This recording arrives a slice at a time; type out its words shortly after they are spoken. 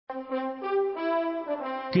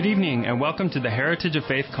Good evening and welcome to the Heritage of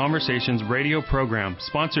Faith Conversations radio program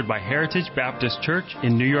sponsored by Heritage Baptist Church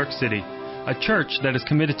in New York City, a church that is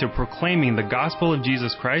committed to proclaiming the gospel of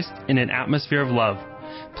Jesus Christ in an atmosphere of love.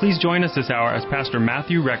 Please join us this hour as Pastor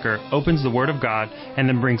Matthew Recker opens the Word of God and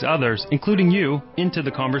then brings others, including you, into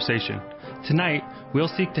the conversation. Tonight, we'll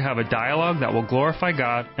seek to have a dialogue that will glorify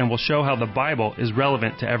God and will show how the Bible is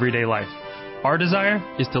relevant to everyday life. Our desire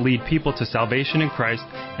is to lead people to salvation in Christ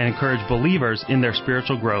and encourage believers in their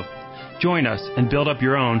spiritual growth. Join us and build up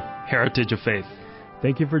your own Heritage of Faith.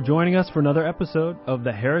 Thank you for joining us for another episode of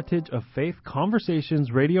the Heritage of Faith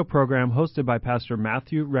Conversations radio program hosted by Pastor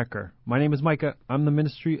Matthew Recker. My name is Micah. I'm the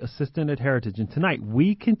ministry assistant at Heritage, and tonight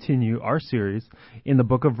we continue our series in the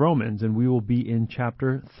book of Romans, and we will be in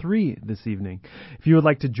chapter 3 this evening. If you would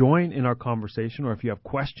like to join in our conversation, or if you have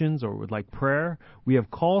questions or would like prayer, we have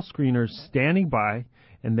call screeners standing by,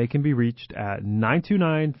 and they can be reached at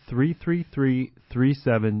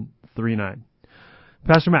 929-333-3739.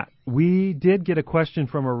 Pastor Matt, we did get a question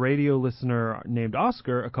from a radio listener named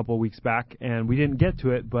Oscar a couple of weeks back, and we didn't get to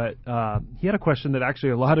it, but he had a question that actually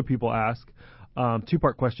a lot of people ask,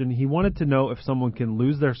 two-part question. He wanted to know if someone can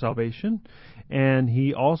lose their salvation, and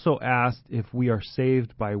he also asked if we are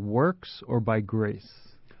saved by works or by grace.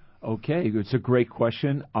 Okay, it's a great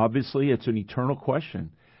question. Obviously, it's an eternal question,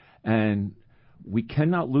 and we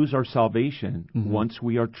cannot lose our salvation once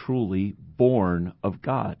we are truly born of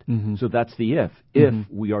God. So that's the if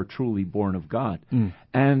we are truly born of God.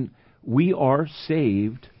 And we are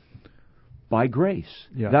saved by grace.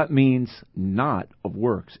 That means not of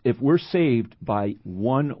works. If we're saved by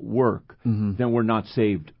one work, then we're not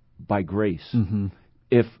saved by grace.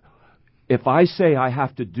 If I say I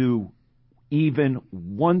have to do even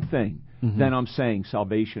one thing, then I'm saying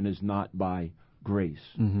salvation is not by grace.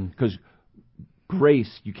 Because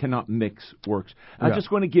grace, you cannot mix works. I'm just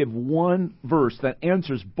going to give one verse that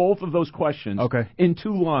answers both of those questions in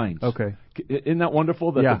 2 lines. Isn't that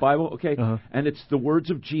wonderful that the Bible? And it's the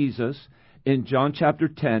words of Jesus in John chapter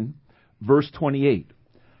 10, verse 28.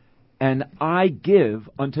 And I give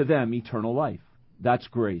unto them eternal life. That's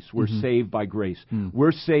grace. We're saved by grace.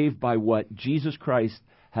 We're saved by what Jesus Christ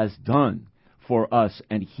has done for us,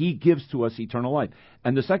 and He gives to us eternal life.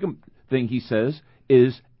 And the second thing He says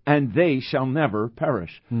is, and they shall never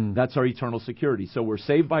perish. That's our eternal security. So we're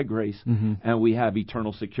saved by grace, and we have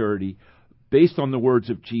eternal security based on the words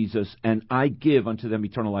of Jesus, and I give unto them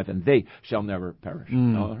eternal life, and they shall never perish.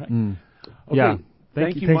 All right? Okay.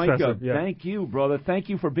 Thank you, Micah. Thank you, brother. Thank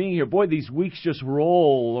you for being here. Boy, these weeks just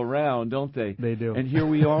roll around, don't they? They do. And here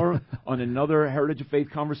we are on another Heritage of Faith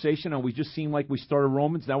conversation, and we just seem like we started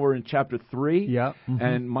Romans. Now we're in chapter 3.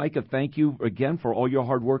 And Micah, thank you again for all your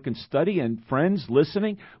hard work and study. And friends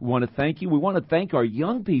listening, we want to thank you. We want to thank our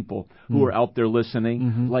young people who are out there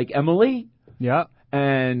listening, like Emily.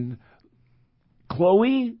 And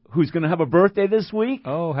Chloe, who's going to have a birthday this week.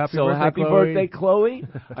 Oh, happy birthday, Chloe.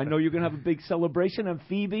 I know you're going to have a big celebration. And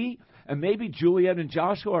Phoebe, and maybe Juliet and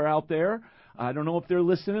Joshua are out there. I don't know if they're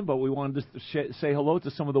listening, but we wanted to say hello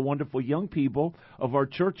to some of the wonderful young people of our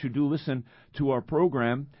church who do listen to our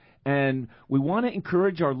program. And we want to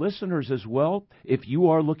encourage our listeners as well. If you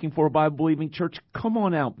are looking for a Bible-believing church, come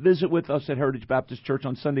on out. Visit with us at Heritage Baptist Church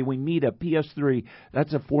on Sunday. We meet at PS3.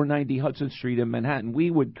 That's at 490 Hudson Street in Manhattan.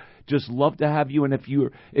 We would just love to have you. And if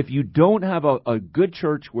you don't have a good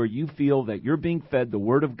church where you feel that you're being fed the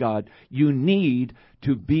Word of God, you need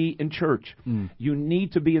to be in church. You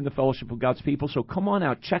need to be in the fellowship of God's people. So come on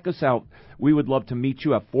out. Check us out. We would love to meet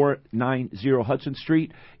you at 490 Hudson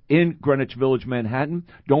Street in Greenwich Village, Manhattan.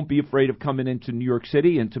 Don't be afraid of coming into New York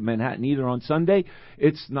City, into Manhattan either on Sunday.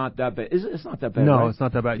 It's not that bad. It's not that bad, No, right? It's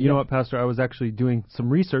not that bad. You know what, Pastor? I was actually doing some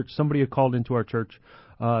research. Somebody had called into our church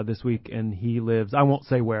this week, and he lives, I won't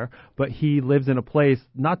say where, but he lives in a place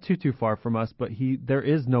not too far from us, but there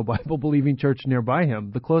is no Bible-believing church nearby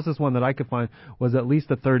him. The closest one that I could find was at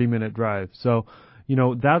least a 30-minute drive. So, you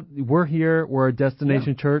know, that we're here, we're a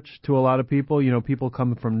destination church to a lot of people. You know, people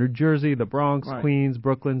coming from New Jersey, the Bronx, Queens,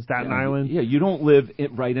 Brooklyn, Staten Island. Yeah, you don't live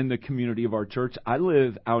right in the community of our church. I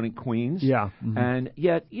live out in Queens. And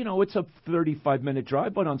yet, you know, it's a 35-minute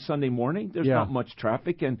drive, but on Sunday morning, there's not much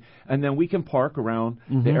traffic. And then we can park around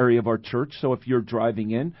the area of our church. So if you're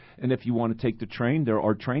driving in and if you want to take the train, there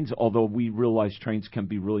are trains, although we realize trains can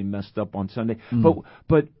be really messed up on Sunday.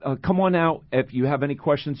 But come on out. If you have any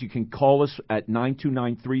questions, you can call us at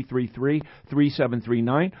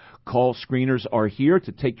 929-333-3739. Call screeners are here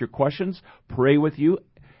to take your questions, pray with you,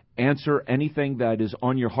 answer anything that is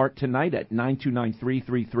on your heart tonight at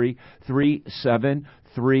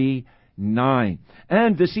 929-333-3739. 9.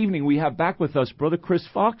 And this evening we have back with us Brother Chris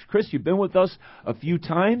Fox. Chris, you've been with us a few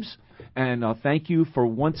times, and thank you for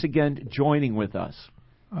once again joining with us.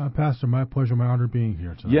 Pastor, my pleasure, my honor being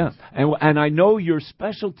here tonight. Yeah, and I know your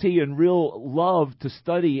specialty and real love to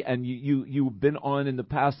study, and you've been on in the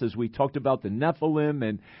past as we talked about the Nephilim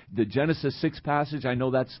and the Genesis 6 passage. I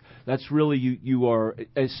know that's really, you are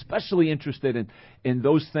especially interested in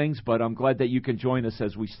those things, but I'm glad that you can join us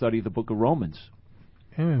as we study the book of Romans.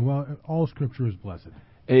 Amen. Well, all Scripture is blessed.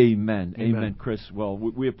 Amen. Amen, Chris. Well,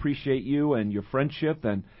 we appreciate you and your friendship,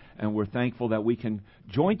 and we're thankful that we can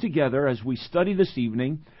join together as we study this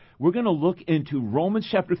evening. We're going to look into Romans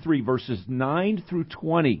chapter 3, verses 9 through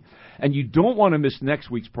 20. And you don't want to miss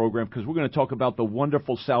next week's program, because we're going to talk about the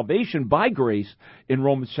wonderful salvation by grace in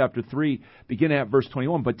Romans chapter 3, beginning at verse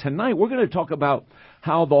 21. But tonight we're going to talk about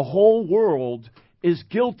how the whole world is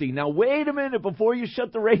guilty. Now, wait a minute before you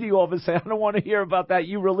shut the radio off and say, I don't want to hear about that.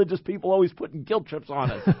 You religious people always putting guilt trips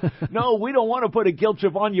on us. No, we don't want to put a guilt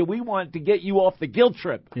trip on you. We want to get you off the guilt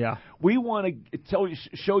trip. Yeah. We want to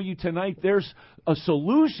show you tonight there's a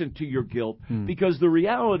solution to your guilt, because the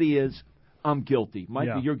reality is I'm guilty. Mike,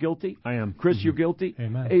 you're guilty? I am. Chris, you're guilty?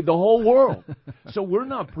 Amen. Hey, the whole world. So we're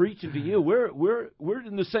not preaching to you. We're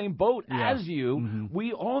in the same boat as you. Mm-hmm.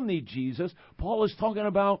 We all need Jesus. Paul is talking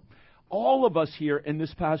about all of us here in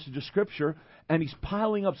this passage of Scripture, and he's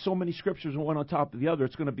piling up so many Scriptures one on top of the other.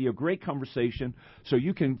 It's going to be a great conversation, so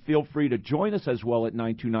you can feel free to join us as well at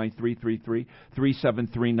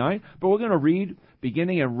 929-333-3739. But we're going to read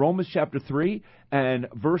beginning in Romans chapter 3 and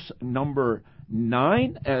verse number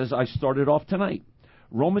 9 as I started off tonight.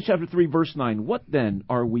 Romans chapter 3, verse 9. What then?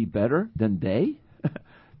 Are we better than they?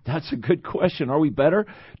 That's a good question. Are we better?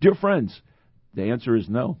 Dear friends, the answer is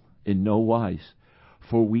no, in no wise.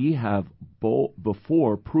 For we have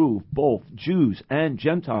before proved both Jews and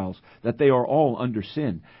Gentiles that they are all under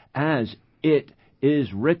sin. As it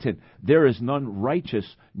is written, there is none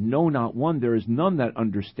righteous, no, not one. There is none that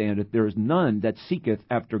understandeth. There is none that seeketh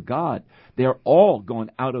after God. They are all gone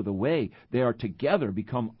out of the way. They are together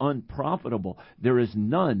become unprofitable. There is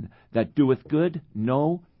none that doeth good,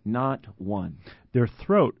 no, not one. Their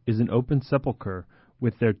throat is an open sepulchre.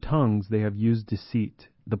 With their tongues they have used deceit.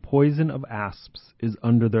 The poison of asps is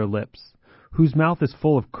under their lips, whose mouth is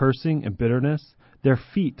full of cursing and bitterness. Their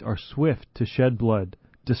feet are swift to shed blood.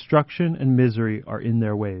 Destruction and misery are in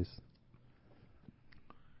their ways.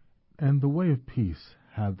 And the way of peace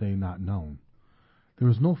have they not known. There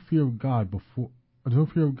is no fear of God before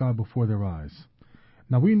their eyes.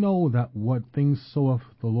 Now we know that what things soever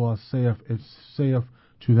the law saith, it saith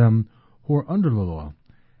to them who are under the law,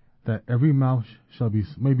 that every mouth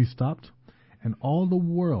may be stopped, and all the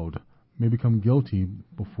world may become guilty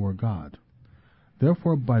before God.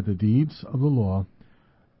 Therefore, by the deeds of the law,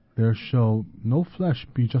 there shall no flesh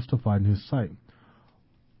be justified in his sight.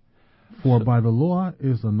 For by the law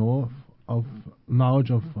is the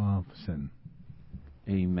knowledge of sin.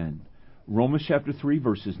 Amen. Romans chapter 3,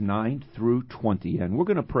 verses 9 through 20. And we're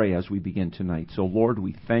going to pray as we begin tonight. So, Lord,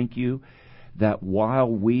 we thank you that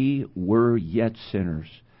while we were yet sinners,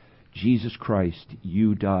 Jesus Christ,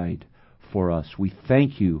 you died for us. We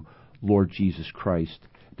thank you, Lord Jesus Christ,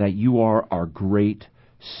 that you are our great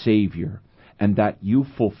Savior and that you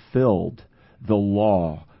fulfilled the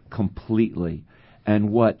law completely.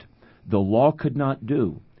 And what the law could not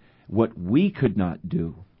do, what we could not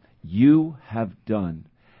do, you have done.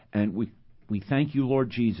 And we thank you, Lord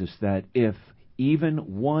Jesus, that if even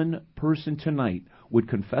one person tonight would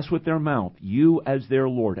confess with their mouth you as their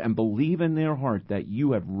Lord and believe in their heart that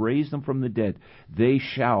you have raised them from the dead, they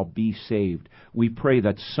shall be saved. We pray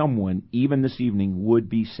that someone, even this evening, would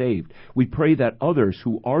be saved. We pray that others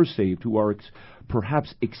who are saved, who are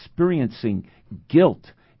perhaps experiencing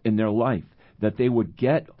guilt in their life, that they would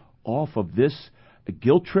get off of this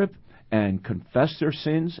guilt trip and confess their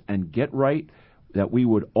sins and get right, that we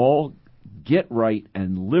would all get right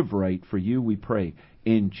and live right for you, we pray.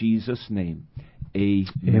 In Jesus' name.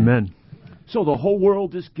 Amen. So the whole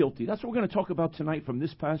world is guilty. That's what we're going to talk about tonight from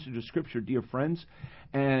this passage of Scripture, dear friends.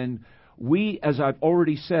 And we, as I've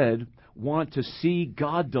already said, want to see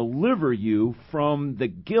God deliver you from the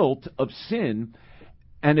guilt of sin,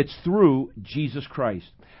 and it's through Jesus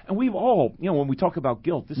Christ. And we've all, when we talk about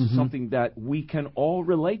guilt, this is something that we can all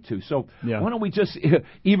relate to. So why don't we just,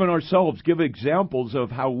 even ourselves, give examples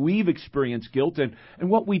of how we've experienced guilt and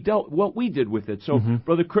what we did with it. So,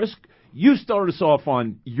 Brother Chris, you start us off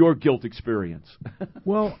on your guilt experience.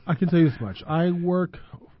 Well, I can tell you this much. I work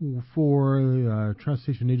for the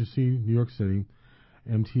Transportation Agency, New York City,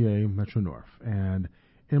 MTA, Metro North. And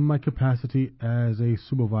in my capacity as a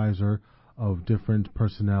supervisor of different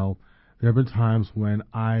personnel There have been times when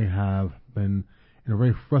I have been in a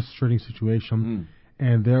very frustrating situation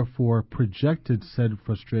and therefore projected said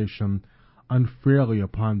frustration unfairly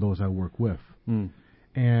upon those I work with.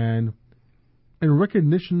 And in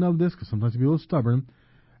recognition of this, because sometimes you be a little stubborn,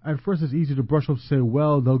 at first it's easy to brush off and say,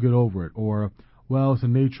 well, they'll get over it, or, well, it's the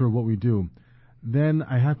nature of what we do. Then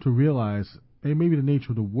I have to realize it may be the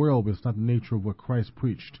nature of the world, but it's not the nature of what Christ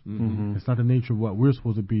preached. It's not the nature of what we're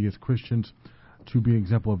supposed to be as Christians, to be an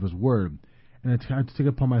example of His Word. And I have to take it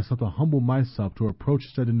upon myself to humble myself to approach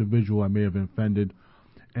that individual I may have offended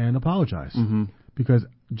and apologize. Because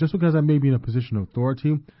just because I may be in a position of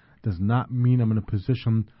authority does not mean I'm in a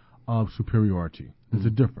position of superiority. There's a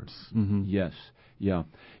difference. Yes, yeah.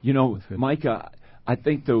 You know, Micah, I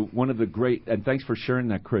think one of the great, and thanks for sharing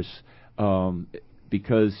that, Chris,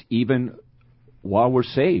 because even while we're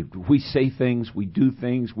saved, we say things, we do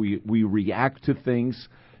things, we react to things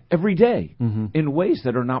every day in ways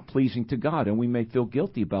that are not pleasing to God, and we may feel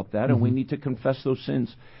guilty about that, and we need to confess those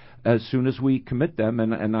sins as soon as we commit them,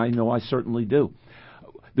 and I know I certainly do.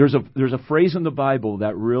 There's a phrase in the Bible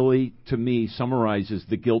that really, to me, summarizes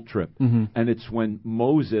the guilt trip, and it's when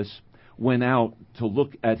Moses went out to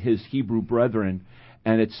look at his Hebrew brethren,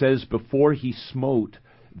 and it says before he smote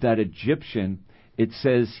that Egyptian, it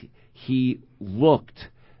says he looked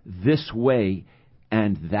this way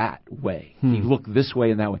and that way. He looked this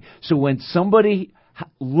way and that way. So when somebody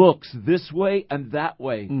looks this way and that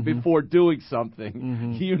way before doing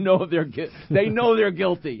something, you know they know they're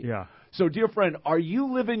guilty. Yeah. So, dear friend, are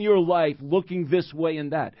you living your life looking this way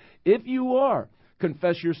and that? If you are,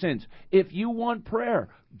 confess your sins. If you want prayer,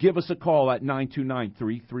 give us a call at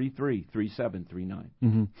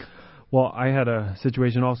 929-333-3739. Well, I had a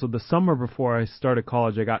situation also the summer before I started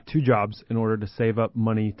college. I got 2 jobs in order to save up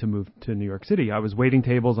money to move to New York City. I was waiting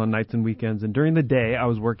tables on nights and weekends, and during the day, I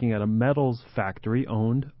was working at a metals factory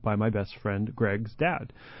owned by my best friend, Greg's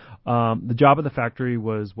dad. The job at the factory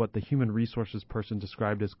was what the human resources person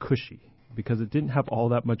described as cushy, because it didn't have all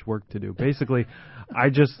that much work to do. Basically, I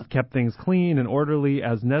just kept things clean and orderly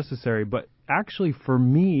as necessary, but actually for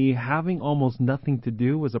me, having almost nothing to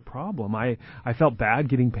do was a problem. I felt bad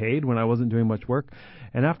getting paid when I wasn't doing much work,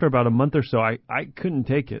 and after about a month or so, I couldn't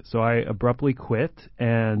take it, so I abruptly quit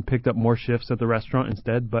and picked up more shifts at the restaurant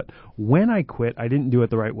instead. But when I quit, I didn't do it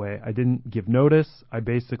the right way. I didn't give notice. I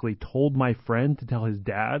basically told my friend to tell his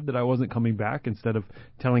dad that I wasn't coming back instead of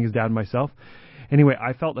telling his dad myself. Anyway,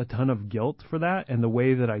 I felt a ton of guilt for that, and the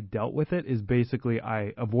way that I dealt with it is basically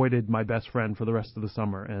I avoided my best friend for the rest of the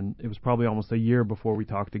summer, and it was probably almost a year before we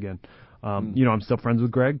talked again. You know, I'm still friends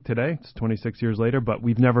with Greg today. It's 26 years later, but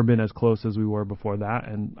we've never been as close as we were before that,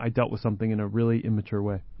 and I dealt with something in a really immature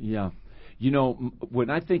way. Yeah. You know, when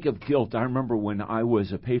I think of guilt, I remember when I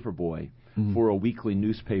was a paper boy for a weekly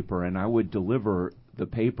newspaper, and I would deliver the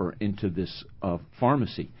paper into this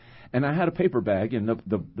pharmacy. And I had a paper bag, and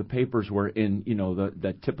the papers were in, you know,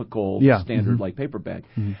 the typical standard like paper bag.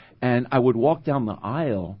 And I would walk down the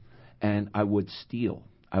aisle, and I would steal.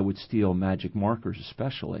 I would steal magic markers,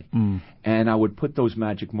 especially, and I would put those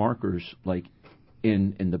magic markers like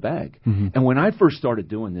in the bag. And when I first started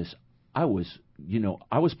doing this, I was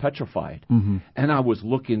petrified, and I was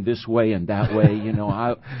looking this way and that way, you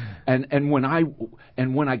know. And when I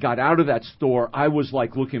got out of that store, I was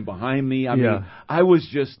like looking behind me. I mean, I was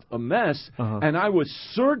just a mess, and I was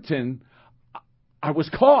certain I was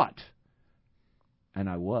caught, and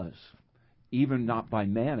I was, even not by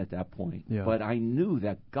man at that point, but I knew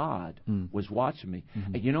that God was watching me.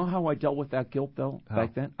 And you know how I dealt with that guilt though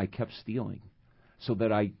back then? I kept stealing, so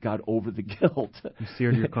that I got over the guilt. You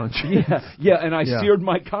seared your conscience. And I seared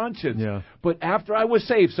my conscience. But after I was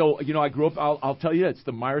saved, so, you know, I grew up, I'll tell you, it's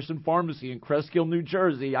the Meyerson Pharmacy in Cresskill, New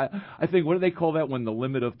Jersey. I think, what do they call that when the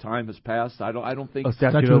limit of time has passed? I don't think.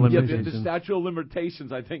 Statute of limitations. The statute of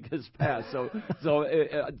limitations, I think, has passed. So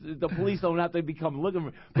the police don't have to become looking for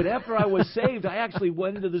me. But after I was saved, I actually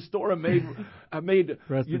went into the store and made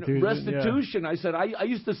restitution. I said, I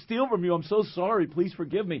used to steal from you. I'm so sorry. Please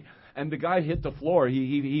forgive me. And the guy hit the floor.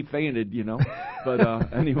 He fainted, you know. But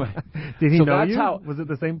anyway. Did he know you? Was it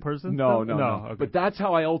the same person? No. Okay. But that's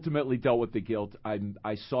how I ultimately dealt with the guilt.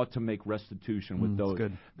 I sought to make restitution with those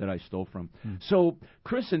that I stole from. So,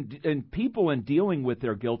 Chris, and people in dealing with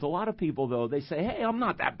their guilt, a lot of people, though, they say, hey, I'm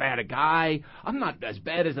not that bad a guy. I'm not as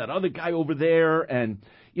bad as that other guy over there. And,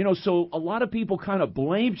 you know, so a lot of people kind of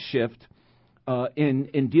blame shift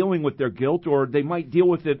in dealing with their guilt, or they might deal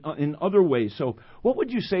with it in other ways. So what would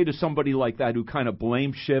you say to somebody like that who kind of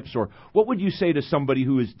blame shifts, or what would you say to somebody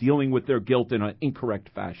who is dealing with their guilt in an incorrect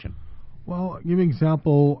fashion? Well, I'll give you an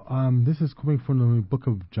example. This is coming from the book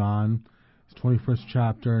of John, it's 21st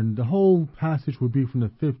chapter, and the whole passage would be from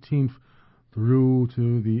the 15th through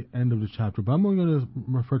to the end of the chapter, but I'm only going to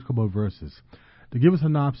refer to a couple of verses. To give a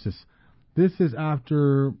synopsis, this is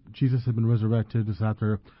after Jesus had been resurrected. This is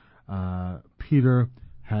after Peter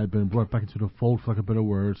had been brought back into the fold, for lack of better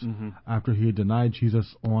words, after he had denied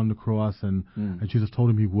Jesus on the cross, and Jesus told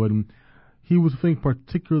him he wouldn't. He was feeling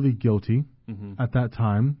particularly guilty at that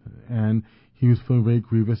time, and he was feeling very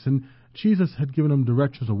grievous, and Jesus had given him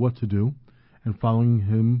directions of what to do, and following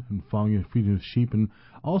him, and following and feeding his sheep, and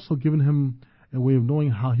also given him a way of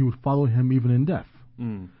knowing how he would follow him even in death.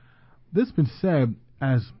 This been said,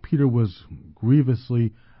 as Peter was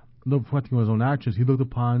grievously reflecting on his own actions, he looked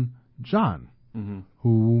upon John,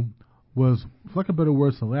 who was, for lack of better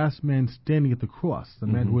words, the last man standing at the cross, the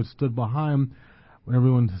man who had stood behind when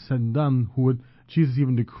everyone had said and done, who would Jesus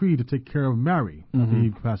even decreed to take care of Mary after he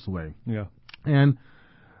passed away. Yeah. And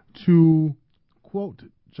to quote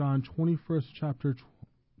John 21st chapter,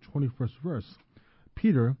 21st verse,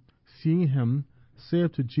 Peter, seeing him,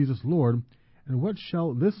 saith to Jesus, Lord, and what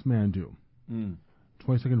shall this man do?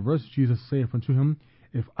 22nd verse, Jesus saith unto him,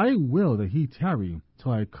 if I will that he tarry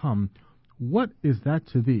till I come, what is that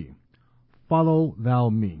to thee? Follow thou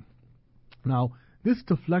me. Now, this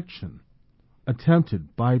deflection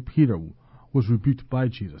attempted by Peter was rebuked by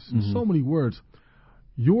Jesus. In so many words,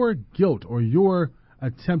 your guilt or your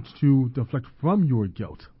attempt to deflect from your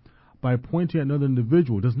guilt by pointing at another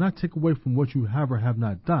individual does not take away from what you have or have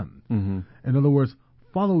not done. In other words,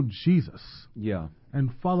 follow Jesus. Yeah. And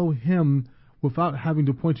follow him without having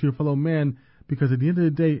to point to your fellow man, because at the end of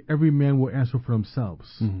the day, every man will answer for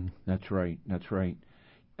themselves. That's right. That's right.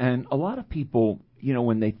 And a lot of people, you know,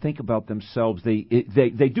 when they think about themselves, they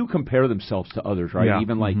do compare themselves to others, right? Yeah.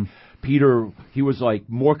 Even like Peter, he was like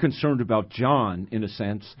more concerned about John, in a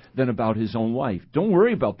sense, than about his own life. Don't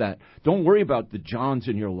worry about that. Don't worry about the Johns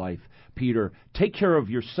in your life, Peter. Take care of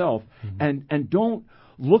yourself, and don't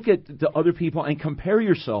look at the other people and compare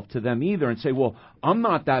yourself to them either and say, well, I'm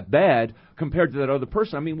not that bad compared to that other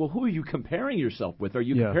person. I mean, well, who are you comparing yourself with? Are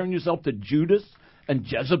you comparing yourself to Judas and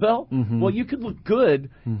Jezebel? Well, you could look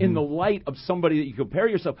good in the light of somebody that you compare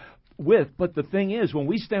yourself with, but the thing is, when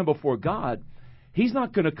we stand before God, he's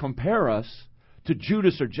not going to compare us to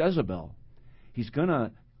Judas or Jezebel. He's going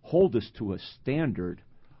to hold us to a standard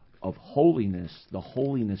of holiness, the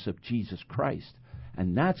holiness of Jesus Christ.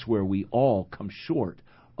 And that's where we all come short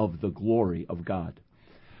of the glory of God.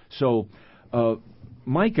 So,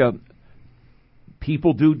 Micah,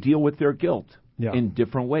 people do deal with their guilt in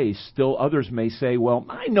different ways. Still, others may say, well,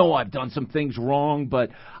 I know I've done some things wrong, but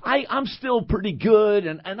I'm still pretty good,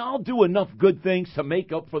 and I'll do enough good things to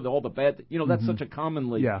make up for all the bad. You know, that's such a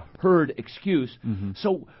commonly heard excuse.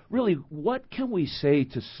 So, really, what can we say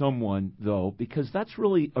to someone, though, because that's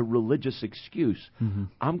really a religious excuse.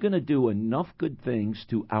 I'm going to do enough good things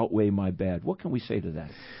to outweigh my bad. What can we say to that?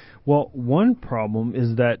 Well, one problem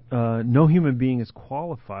is that no human being is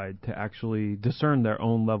qualified to actually discern their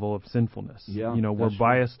own level of sinfulness. Yeah, you know, we're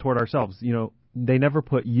biased toward ourselves. You know, they never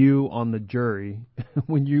put you on the jury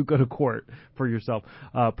when you go to court for yourself.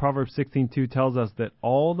 Proverbs 16:2 tells us that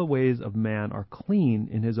all the ways of man are clean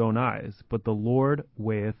in his own eyes, but the Lord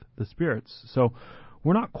weigheth the spirits. So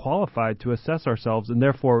we're not qualified to assess ourselves, and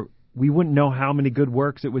therefore we wouldn't know how many good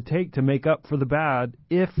works it would take to make up for the bad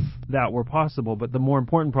if that were possible. But the more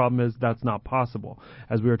important problem is that's not possible,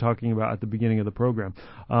 as we were talking about at the beginning of the program.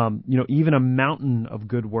 You know, even a mountain of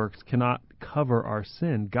good works cannot cover our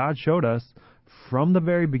sin. God showed us from the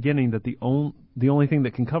very beginning that the only thing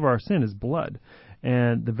that can cover our sin is blood.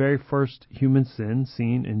 And the very first human sin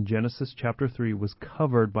seen in Genesis chapter 3 was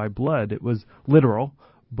covered by blood. It was literal,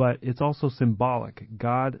 but it's also symbolic.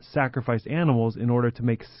 God sacrificed animals in order to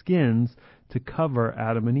make skins to cover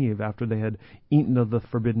Adam and Eve after they had eaten of the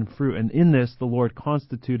forbidden fruit. And in this, the Lord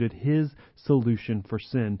constituted his solution for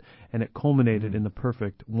sin, and it culminated in the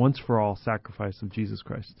perfect, once-for-all sacrifice of Jesus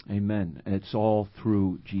Christ. Amen. And it's all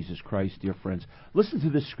through Jesus Christ, dear friends. Listen to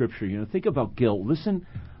this scripture. You know, think about guilt. Listen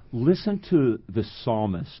to the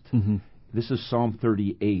psalmist. This is Psalm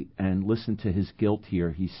 38, and listen to his guilt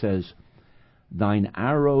here. He says, thine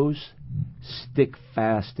arrows stick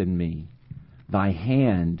fast in me. Thy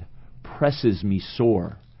hand presses me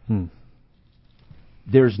sore.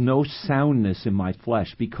 There's no soundness in my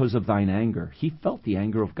flesh because of thine anger. He felt the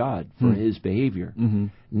anger of God for his behavior.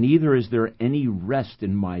 Neither is there any rest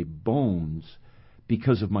in my bones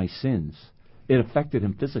because of my sins. It affected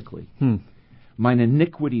him physically. Mine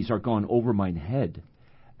iniquities are gone over mine head.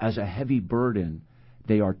 As a heavy burden,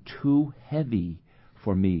 they are too heavy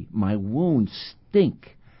for me. My wounds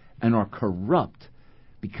stink and are corrupt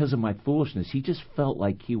because of my foolishness. He just felt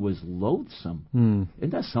like he was loathsome.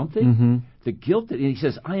 Isn't that something? The guilt that he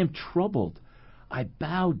says, I am troubled. I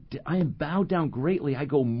am bowed down greatly. I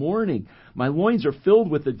go mourning. My loins are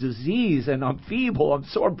filled with a disease, and I'm feeble. I'm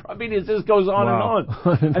sore. I mean, it just goes on and on.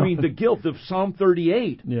 I mean, the guilt of Psalm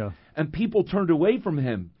 38. Yeah. And people turned away from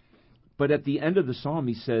him. But at the end of the psalm,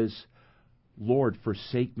 he says, Lord,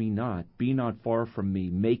 forsake me not. Be not far from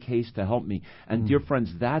me. Make haste to help me. And dear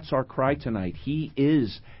friends, that's our cry tonight. He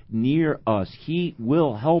is near us. He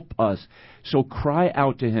will help us. So cry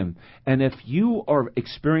out to him. And if you are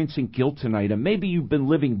experiencing guilt tonight, and maybe you've been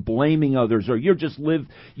living blaming others, or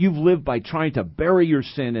you've lived by trying to bury your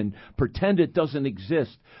sin and pretend it doesn't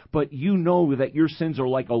exist, but you know that your sins are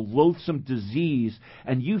like a loathsome disease,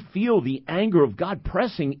 and you feel the anger of God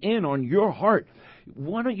pressing in on your heart,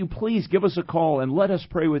 why don't you please give us a call and let us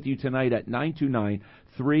pray with you tonight at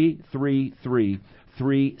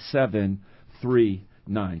 929-333-3739.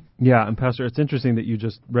 Yeah, and Pastor, it's interesting that you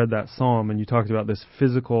just read that psalm and you talked about this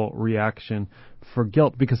physical reaction for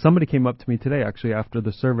guilt, because somebody came up to me today, actually, after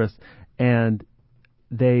the service, and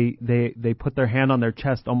they put their hand on their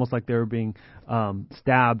chest almost like they were being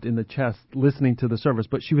stabbed in the chest listening to the service,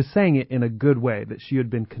 but she was saying it in a good way, that she had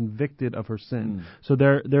been convicted of her sin. So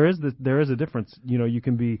there is a difference. You know, you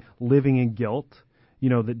can be living in guilt, you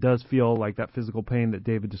know, that does feel like that physical pain that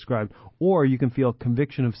David described, or you can feel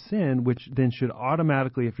conviction of sin, which then should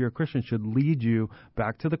automatically, if you're a Christian, should lead you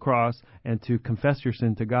back to the cross and to confess your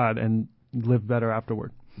sin to God and live better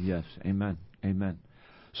afterward. Yes, amen, amen.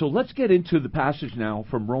 So let's get into the passage now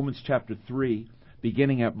from Romans chapter 3,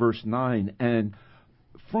 beginning at verse 9. And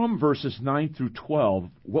from verses 9 through 12,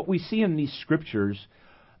 what we see in these scriptures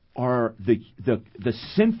are the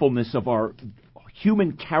sinfulness of our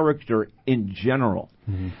human character in general.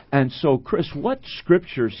 Mm-hmm. And so, Chris, what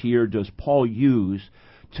scriptures here does Paul use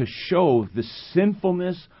to show the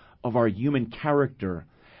sinfulness of our human character?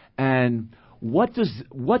 And what do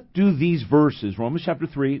these verses, Romans chapter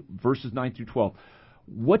 3, verses 9 through 12,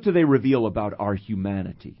 what do they reveal about our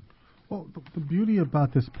humanity? Well, the beauty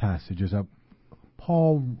about this passage is that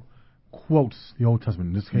Paul quotes the Old Testament,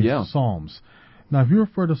 in this case, Psalms. Now, if you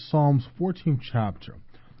refer to Psalms 14th chapter,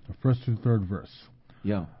 the first to the third verse,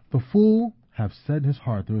 the fool have said in his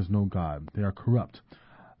heart, there is no God. They are corrupt.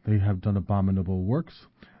 They have done abominable works.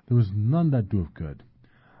 There is none that doeth good.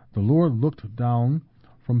 The Lord looked down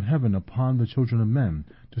from heaven upon the children of men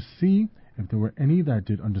to see if there were any that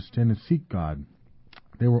did understand and seek God.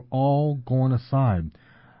 They were all gone aside.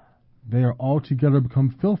 They are altogether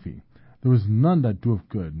become filthy. There is none that doeth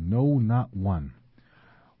good, no, not one.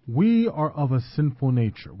 We are of a sinful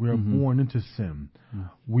nature. We are born into sin.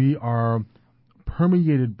 We are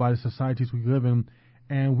permeated by the societies we live in,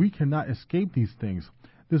 and we cannot escape these things.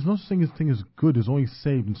 There's no such thing as good. There's only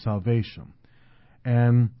saved in salvation.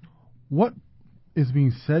 And what is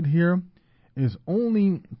being said here is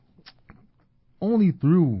only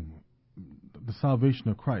through the salvation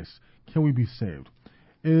of Christ can we be saved.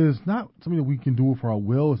 It is not something that we can do for our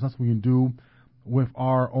will. It's not something we can do with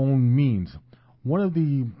our own means. One of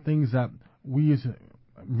the things that we, as in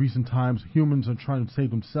recent times, humans are trying to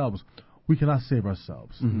save themselves, we cannot save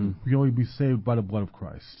ourselves. We can only be saved by the blood of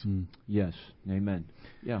Christ. Yes, amen.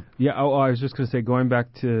 Yeah. I was just going to say, going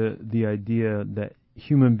back to the idea that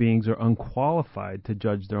human beings are unqualified to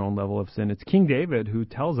judge their own level of sin. It's King David who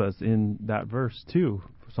tells us in that verse too,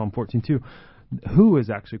 Psalm 14:2, who is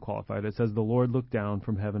actually qualified. It says, the Lord looked down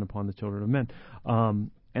from heaven upon the children of men.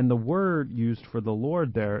 And the word used for the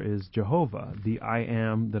Lord there is Jehovah, the I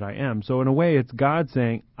am that I am. So in a way, it's God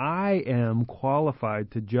saying, I am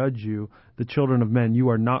qualified to judge you, the children of men. You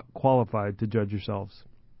are not qualified to judge yourselves.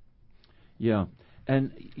 Yeah.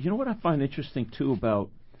 And you know what I find interesting, too, about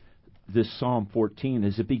this Psalm 14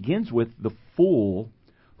 is it begins with the fool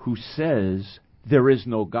who says there is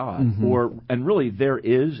no God, and really there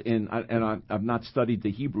is I've not studied the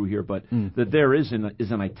Hebrew here, but the there is in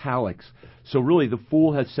italics. So really the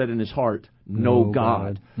fool has said in his heart, no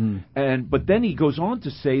God. But then he goes on to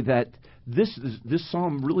say that this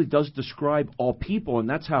psalm really does describe all people, and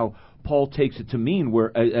that's how Paul takes it to mean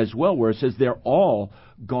where it says they're all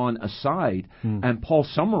gone aside. And Paul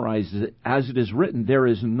summarizes it as it is written, there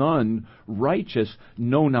is none righteous,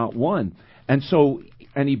 no, not one.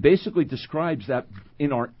 And he basically describes that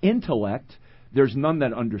in our intellect, there's none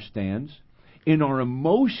that understands. In our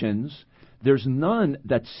emotions, there's none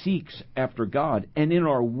that seeks after God. And in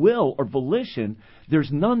our will or volition,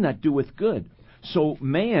 there's none that doeth good. So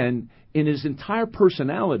man, in his entire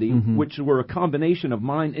personality, which were a combination of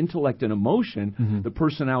mind, intellect, and emotion, the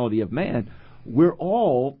personality of man, we're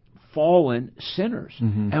all fallen sinners.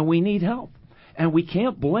 And we need help. And we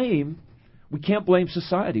can't blame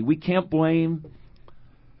society. We can't blame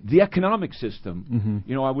the economic system.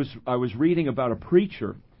 You know, I was reading about a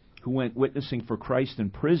preacher who went witnessing for Christ in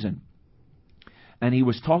prison. And he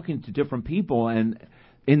was talking to different people and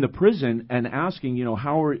in the prison and asking,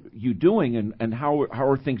 how are you doing and how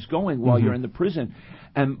are things going while you're in the prison?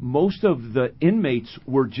 And most of the inmates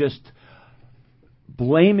were just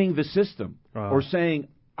blaming the system or saying,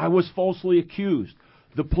 I was falsely accused.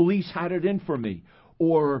 The police had it in for me.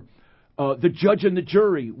 Or the judge and the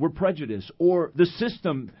jury were prejudiced. Or the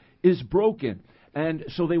system is broken. And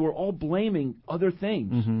so they were all blaming other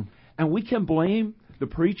things. And we can blame the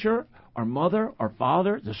preacher, our mother, our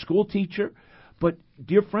father, the school teacher. But,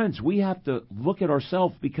 dear friends, we have to look at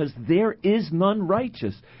ourselves because there is none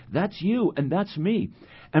righteous. That's you and that's me.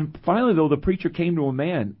 And finally, though, the preacher came to a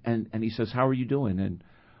man and he says, how are you doing? And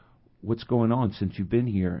what's going on since you've been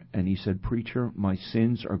here? And he said, preacher, my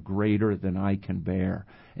sins are greater than I can bear.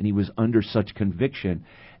 And he was under such conviction.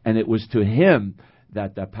 And it was to him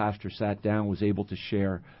that pastor sat down, was able to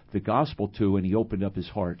share the gospel to, and he opened up his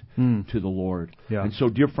heart to the Lord. Yeah. And so,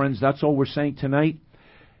 dear friends, that's all we're saying tonight.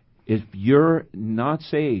 If you're not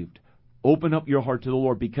saved, open up your heart to the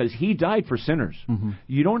Lord because He died for sinners.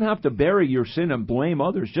 You don't have to bury your sin and blame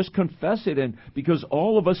others. Just confess it, and because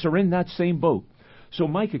all of us are in that same boat. So,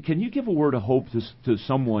 Micah, can you give a word of hope to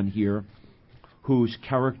someone here whose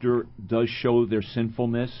character does show their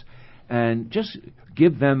sinfulness, and just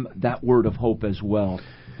give them that word of hope as well,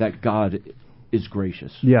 that God is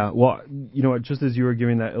gracious? Yeah, well, just as you were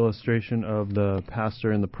giving that illustration of the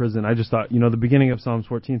pastor in the prison, I just thought, the beginning of Psalms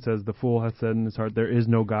 14 says, the fool hath said in his heart, there is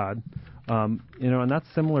no God. And that's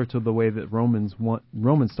similar to the way that Romans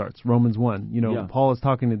starts, Romans 1. Paul is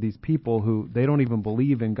talking to these people who they don't even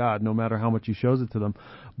believe in God, no matter how much he shows it to them.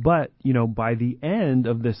 But, by the end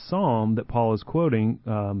of this psalm that Paul is quoting,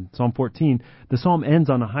 Psalm 14, the psalm ends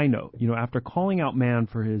on a high note. After calling out man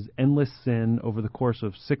for his endless sin over the course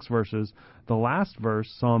of 6 verses, the last verse,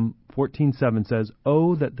 Psalm 14:7 says,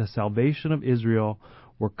 "Oh, that the salvation of Israel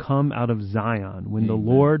were come out of Zion. When the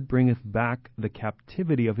Lord bringeth back the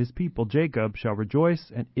captivity of his people, Jacob shall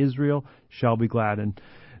rejoice and Israel shall be glad." And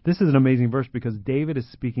this is an amazing verse because David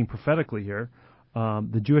is speaking prophetically here.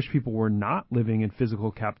 The Jewish people were not living in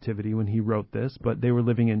physical captivity when he wrote this, but they were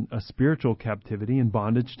living in a spiritual captivity in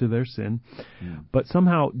bondage to their sin. But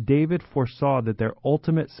somehow David foresaw that their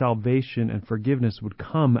ultimate salvation and forgiveness would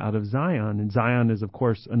come out of Zion. And Zion is, of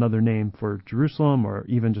course, another name for Jerusalem or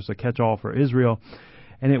even just a catch-all for Israel.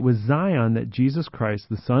 And it was Zion that Jesus Christ,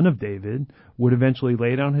 the Son of David, would eventually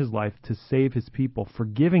lay down his life to save his people,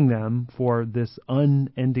 forgiving them for this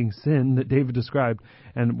unending sin that David described.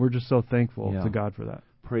 And we're just so thankful to God for that.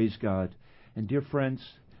 Praise God. And dear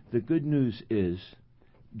friends, the good news is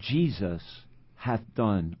Jesus hath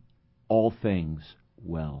done all things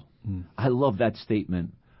well. I love that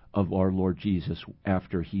statement of our Lord Jesus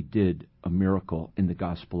after he did a miracle in the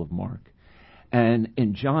Gospel of Mark. And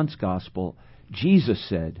in John's Gospel, Jesus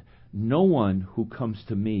said, "No one who comes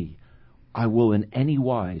to me, I will in any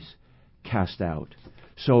wise cast out."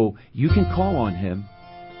 So you can call on him,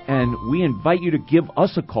 and we invite you to give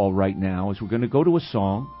us a call right now as we're going to go to a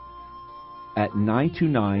song at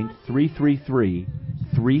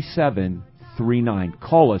 929-333-3739.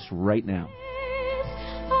 Call us right now.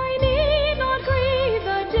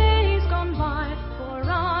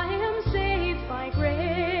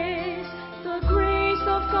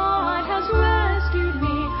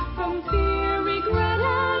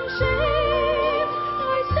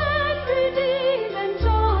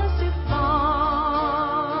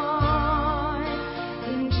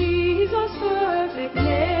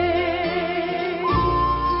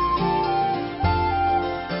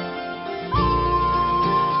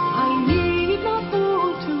 I need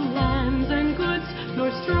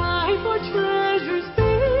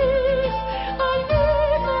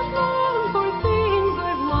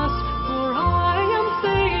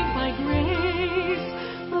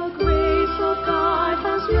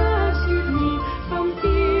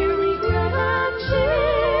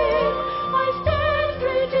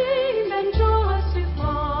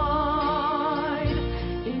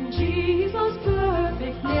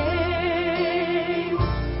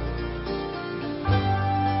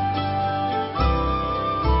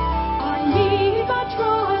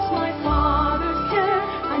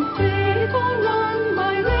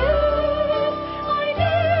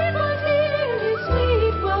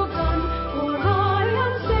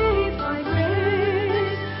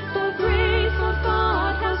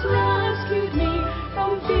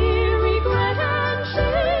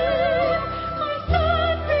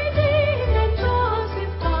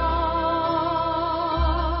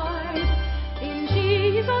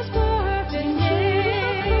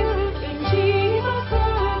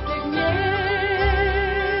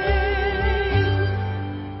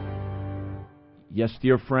Yes,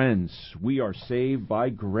 dear friends, we are saved by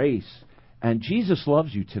grace. And Jesus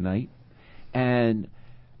loves you tonight. And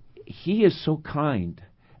He is so kind.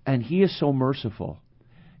 And He is so merciful.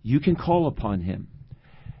 You can call upon Him.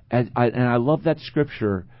 And I love that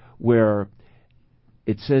scripture where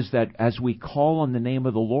it says that as we call on the name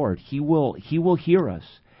of the Lord, He will hear us.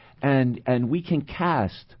 And we can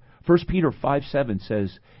cast. 1 Peter 5:7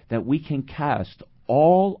 says that we can cast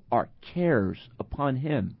all our cares upon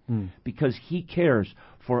Him because He cares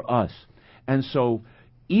for us. And so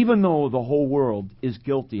even though the whole world is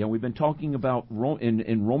guilty, and we've been talking about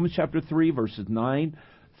in Romans chapter 3, verses 9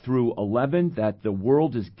 through 11, that the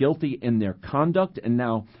world is guilty in their conduct. And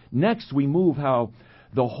now next we move how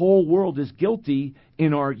the whole world is guilty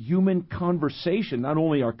in our human conversation, not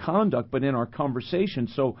only our conduct, but in our conversation.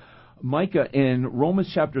 So Micah, in Romans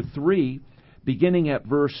chapter 3, beginning at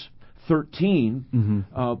verse 13,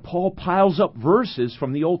 Paul piles up verses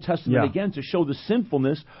from the Old Testament again to show the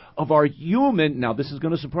sinfulness of our human, now this is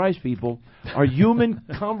going to surprise people, our human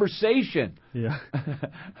conversation. Yeah.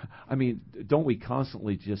 I mean, don't we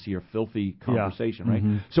constantly just hear filthy conversation, right?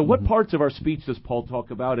 So what parts of our speech does Paul talk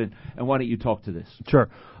about, and why don't you talk to this? Sure.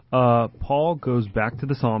 Paul goes back to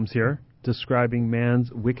the Psalms here, describing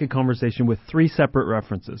man's wicked conversation with three separate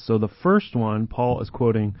references. So the first one, Paul is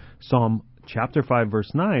quoting Psalm chapter 5,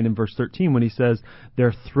 verse 9 and verse 13 when he says,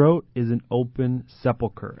 their throat is an open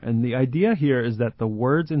sepulcher. And the idea here is that the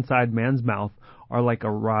words inside man's mouth are like a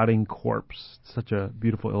rotting corpse. Such a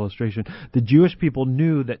beautiful illustration. The Jewish people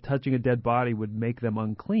knew that touching a dead body would make them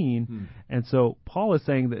unclean. And so Paul is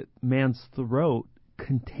saying that man's throat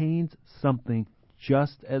contains something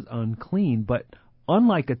just as unclean. But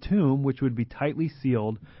unlike a tomb, which would be tightly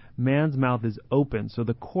sealed, man's mouth is open, so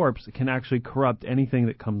the corpse can actually corrupt anything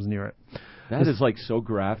that comes near it. That is like so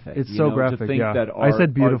graphic. It's so graphic, to think that I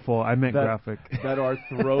said beautiful, I meant graphic. That our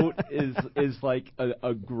throat is like an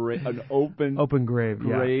open grave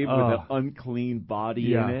with an unclean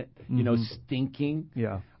body in it, stinking.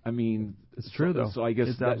 Yeah. I mean, it's true though. So I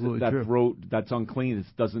guess that true. throat that's unclean.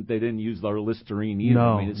 They didn't use our Listerine either.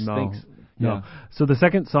 No, I mean, it stinks. No. Yeah. So the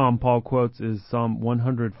second psalm Paul quotes is Psalm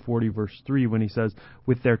 140, verse 3, when he says,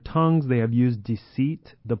 with their tongues they have used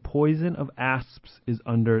deceit. The poison of asps is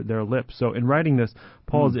under their lips. So in writing this,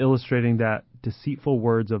 Paul is illustrating that deceitful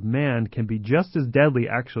words of man can be just as deadly,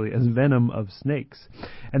 actually, as venom of snakes.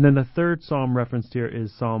 And then the third psalm referenced here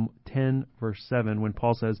is Psalm 10, verse 7, when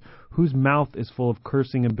Paul says, whose mouth is full of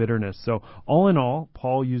cursing and bitterness. So all in all,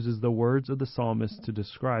 Paul uses the words of the psalmist to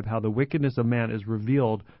describe how the wickedness of man is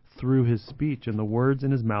revealed through his speech, and the words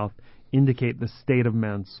in his mouth indicate the state of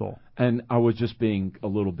man's soul. And I was just being a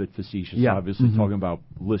little bit facetious, obviously talking about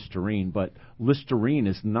Listerine, but Listerine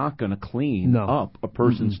is not going to clean up a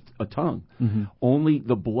person's tongue. Only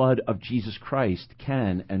the blood of Jesus Christ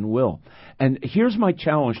can and will. And here's my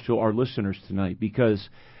challenge to our listeners tonight, because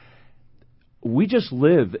we just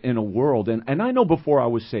live in a world, and I know before I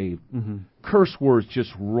was saved, curse words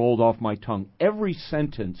just rolled off my tongue. Every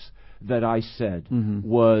sentence that I said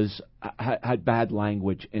had bad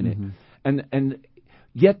language in it. And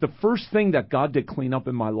yet the first thing that God did clean up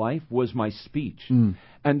in my life was my speech.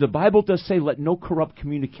 And the Bible does say, let no corrupt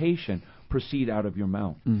communication proceed out of your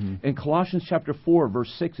mouth. In Colossians chapter 4,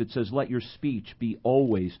 verse 6, it says, let your speech be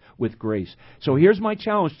always with grace. So here's my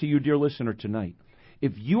challenge to you, dear listener, tonight.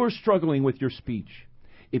 If you are struggling with your speech,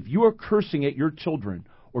 if you are cursing at your children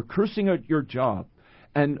or cursing at your job,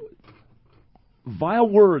 and vile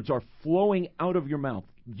words are flowing out of your mouth,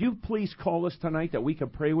 you please call us tonight that we can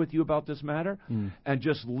pray with you about this matter, and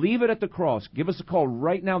just leave it at the cross. Give us a call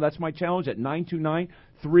right now. That's my challenge at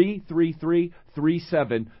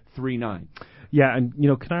 929-333-3739. Yeah, and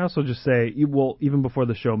can I also just say, even before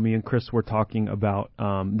the show, me and Chris were talking about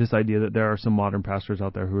this idea that there are some modern pastors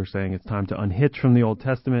out there who are saying it's time to unhitch from the Old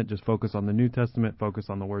Testament, just focus on the New Testament, focus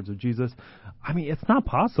on the words of Jesus. I mean, it's not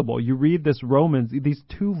possible. You read this Romans, these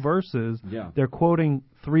two verses, they're quoting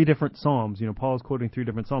three different Psalms. Paul is quoting three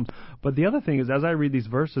different Psalms. But the other thing is, as I read these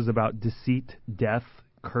verses about deceit, death,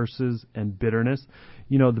 curses, and bitterness,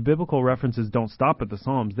 the biblical references don't stop at the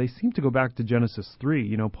Psalms. They seem to go back to Genesis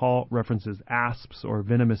 3. Paul references asps or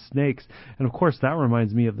venomous snakes. And of course, that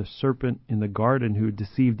reminds me of the serpent in the garden who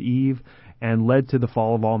deceived Eve and led to the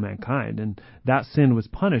fall of all mankind. And that sin was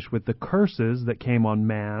punished with the curses that came on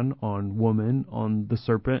man, on woman, on the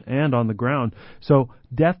serpent, and on the ground. So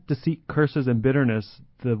death, deceit, curses, and bitterness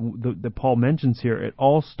that Paul mentions here, it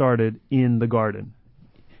all started in the garden.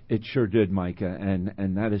 It sure did, Micah,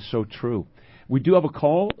 and that is so true. We do have a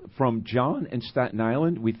call from John in Staten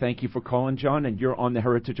Island. We thank you for calling, John, and you're on the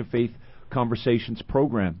Heritage of Faith Conversations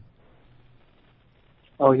program.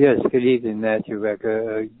 Oh, yes. Good evening, Matthew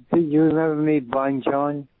Recker. Do you remember me, Blind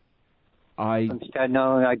John? From Staten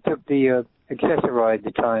Island. I took the Accessori at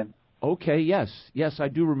the time. Okay, yes, I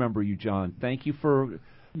do remember you, John. Thank you for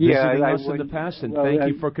visiting us in the past, and thank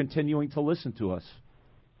you for continuing to listen to us.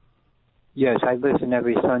 Yes, I listen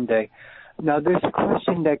every Sunday. Now, there's a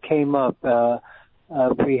question that came up.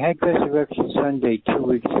 We had Resurrection Sunday 2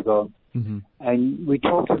 weeks ago, and we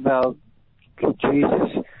talked about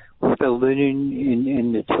Jesus with the linen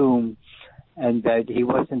in the tomb, and that he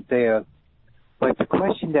wasn't there. But the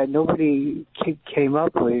question that nobody came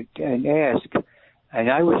up with and asked, and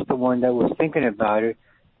I was the one that was thinking about it,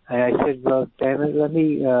 and I said, well, damn it, let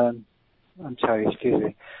me, I'm sorry, excuse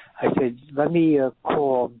me. I said, let me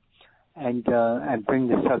call and bring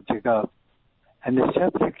the subject up. And the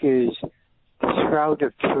subject is the Shroud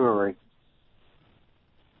of Turin.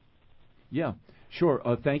 Yeah, sure.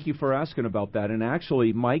 Thank you for asking about that. And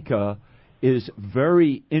actually, Micah is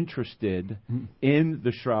very interested in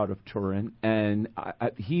the Shroud of Turin, and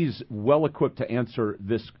he's well equipped to answer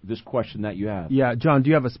this question that you have. Yeah, John, do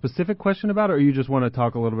you have a specific question about it, or you just want to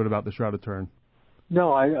talk a little bit about the Shroud of Turin? No,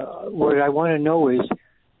 what I want to know is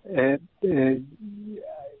they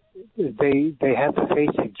have the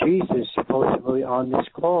face of Jesus supposedly on this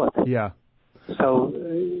cloth. Yeah. So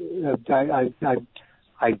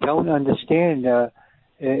I don't understand.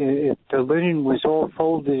 If the linen was all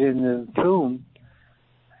folded in the tomb,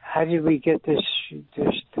 how did we get this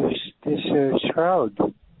shroud?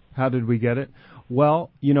 How did we get it?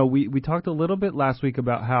 Well, we talked a little bit last week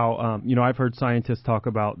about how, I've heard scientists talk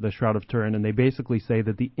about the Shroud of Turin, and they basically say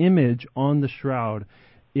that the image on the shroud,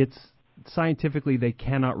 it's scientifically they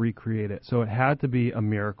cannot recreate it. So it had to be a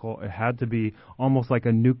miracle. It had to be almost like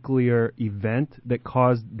a nuclear event that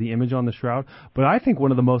caused the image on the shroud. But I think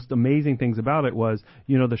one of the most amazing things about it was,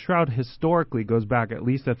 the shroud historically goes back at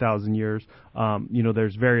least 1,000 years.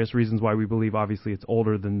 There's various reasons why we believe obviously it's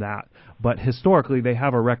older than that. But historically they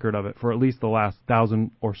have a record of it for at least the last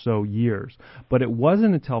 1,000 or so years. But it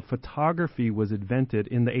wasn't until photography was invented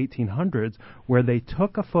in the 1800s where they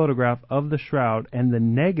took a photograph of the shroud, and the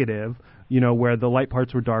negative, where the light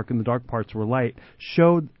parts were dark and the dark parts were light,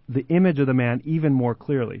 showed the image of the man even more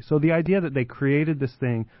clearly. So the idea that they created this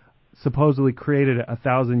thing, supposedly created it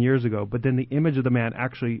 1,000 years ago, but then the image of the man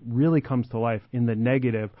actually really comes to life in the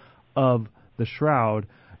negative of the shroud,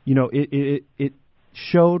 it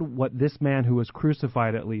showed what this man who was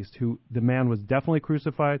crucified, at least, who the man was definitely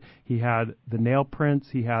crucified. He had the nail prints,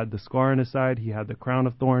 he had the scar on his side, he had the crown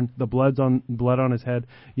of thorns, the blood on his head.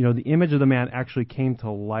 The image of the man actually came to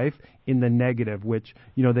life in the negative, which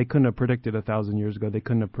they couldn't have predicted 1,000 years ago. They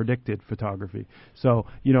couldn't have predicted photography. So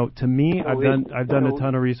to me, I've done a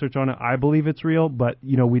ton of research on it. I believe it's real, but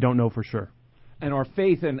we don't know for sure. And our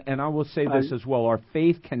faith, and I will say this as well, our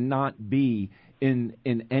faith cannot be in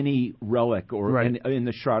any relic or right. in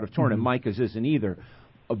the Shroud of Turin, and Micah's isn't either.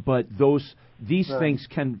 But these things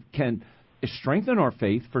can strengthen our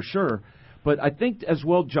faith for sure. But I think as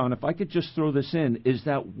well, John, if I could just throw this in, is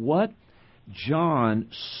that what John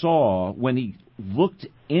saw when he looked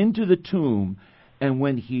into the tomb and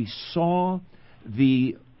when he saw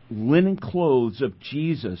the linen clothes of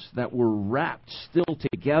Jesus that were wrapped still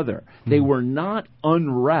together, they were not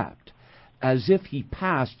unwrapped, as if he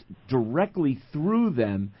passed directly through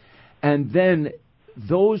them, and then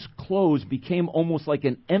those clothes became almost like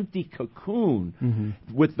an empty cocoon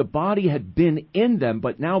with the body had been in them,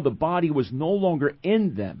 but now the body was no longer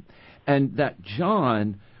in them. And that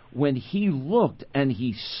John, when he looked and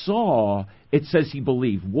he saw, it says he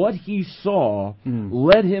believed. What he saw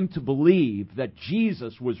led him to believe that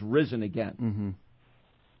Jesus was risen again.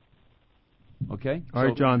 Okay? All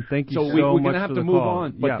right, John, thank you so much. So we're going to have to move call.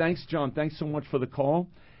 on. But thanks, John. Thanks so much for the call.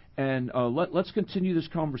 And let's continue this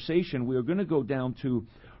conversation. We are going to go down to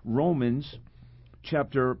Romans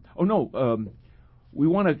chapter... we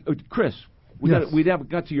want to... Chris, we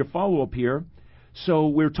got to your follow-up here. So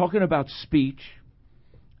we're talking about speech,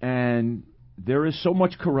 and there is so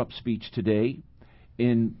much corrupt speech today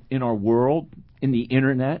in our world, in the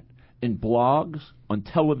Internet, in blogs, on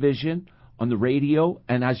television, on the radio,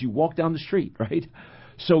 and as you walk down the street, right?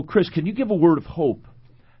 So, Chris, can you give a word of hope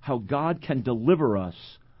how God can deliver us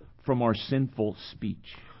from our sinful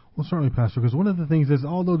speech? Well, certainly, Pastor, because one of the things is,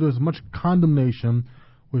 although there's much condemnation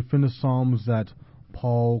within the Psalms that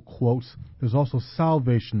Paul quotes, there's also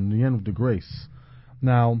salvation in the end of the grace.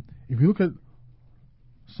 Now, if you look at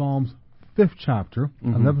Psalms 5th chapter,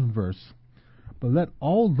 11th verse, but let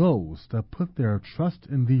all those that put their trust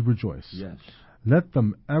in thee rejoice. Yes. Let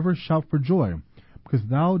them ever shout for joy, because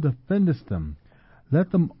thou defendest them.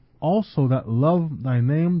 Let them also that love thy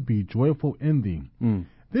name be joyful in thee.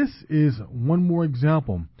 This is one more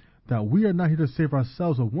example that we are not here to save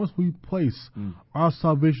ourselves, but once we place our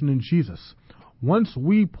salvation in Jesus, once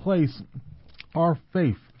we place our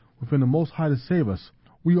faith within the Most High to save us,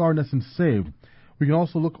 we are in essence saved. We can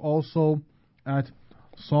also look at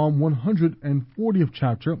Psalm 140th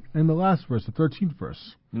chapter and the last verse, the 13th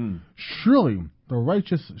verse. Surely the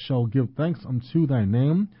righteous shall give thanks unto thy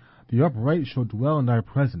name, the upright shall dwell in thy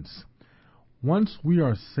presence. Once we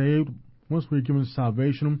are saved, once we are given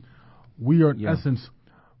salvation, we are in essence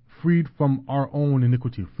freed from our own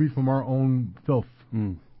iniquity, freed from our own filth.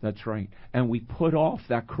 That's right. And we put off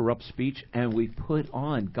that corrupt speech, and we put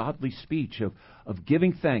on godly speech of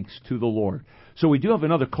giving thanks to the Lord. So we do have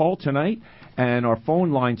another call tonight, and our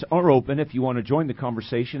phone lines are open if you want to join the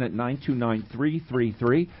conversation at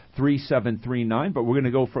 929-333-3739. But we're going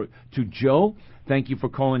to go to Joe. Thank you for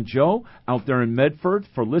calling, Joe, out there in Medford,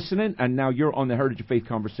 for listening. And now you're on the Heritage of Faith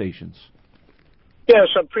Conversations. Yes,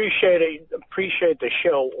 appreciate it. Appreciate the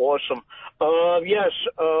show. Awesome.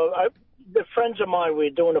 The friends of mine, we're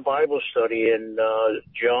doing a Bible study in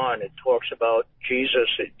John. It talks about Jesus.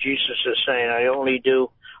 Jesus is saying, I only do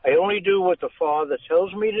what the Father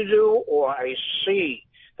tells me to do, or I see.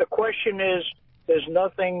 The question is, there's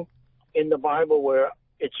nothing in the Bible where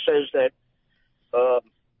it says that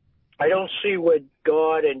I don't see where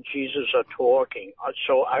God and Jesus are talking.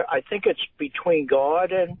 So I think it's between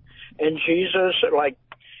God and Jesus, like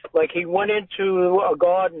he went into a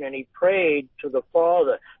garden and he prayed to the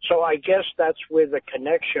Father. So I guess that's where the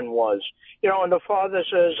connection was. And the Father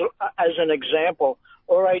says, as an example,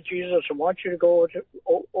 all right, Jesus, I want you to go to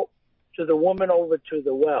the woman over to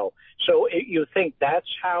the well. So you think that's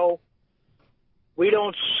how? We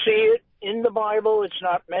don't see it in the Bible. It's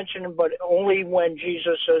not mentioned, but only when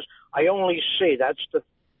Jesus says, I only see. That's the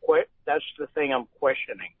thing I'm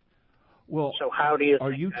questioning. Well, so how do you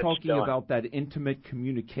are you talking done? About that intimate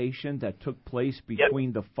communication that took place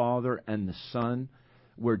between the Father and the Son,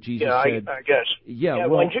 where Jesus said, I guess.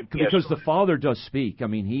 Because the Father does speak. I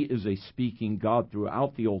mean, he is a speaking God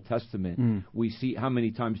throughout the Old Testament. We see, how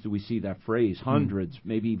many times do we see that phrase? Hundreds,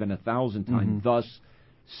 maybe even 1,000 times. Thus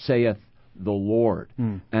saith the Lord.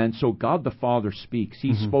 And so God the Father speaks.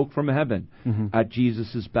 He spoke from heaven at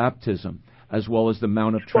Jesus' baptism, as well as the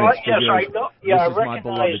Mount of Transfiguration. Yes, I know. This I is my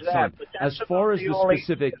beloved Son. As far as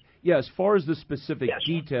the specific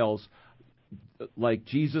details, like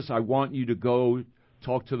Jesus, I want you to go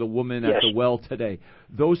talk to the woman at the well today.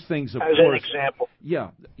 Those things, of course. As an example.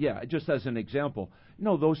 Yeah, just as an example.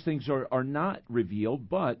 No, those things are not revealed,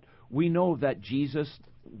 but we know that Jesus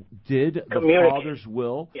did the Father's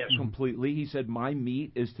will completely. He said, my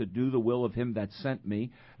meat is to do the will of him that sent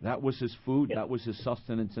me. That was his food. That was his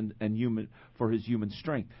sustenance and human for his human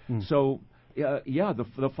strength. So,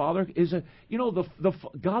 the Father is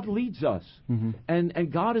God leads us,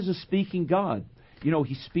 and God is a speaking God.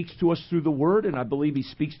 He speaks to us through the Word, and I believe he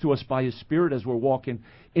speaks to us by his Spirit as we're walking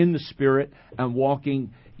in the Spirit and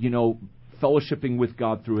walking, fellowshipping with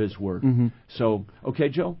God through his Word. So, okay,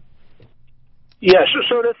 Joe? Yes.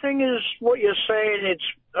 So the thing is, what you're saying, it's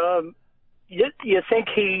you think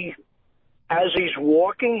as he's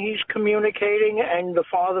walking, he's communicating, and the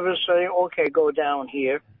Father is saying, "Okay, go down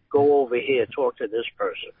here, go over here, talk to this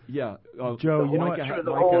person." Yeah, Joe. Micah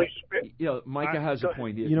has a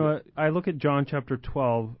point here. You know what? I look at John chapter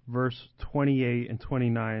 12, verse 28 and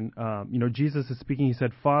 29. Jesus is speaking. He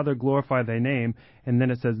said, "Father, glorify thy name." And then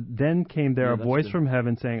it says, "Then came there a voice from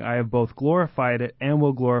heaven saying, I have both glorified it and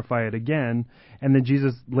will glorify it again." And then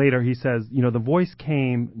Jesus later, he says, the voice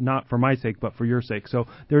came not for my sake, but for your sake. So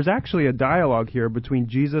there's actually a dialogue here between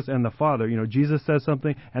Jesus and the Father. Jesus says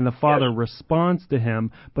something and the Father responds to him.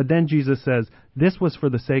 But then Jesus says, this was for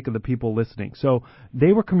the sake of the people listening. So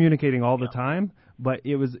they were communicating all the time. But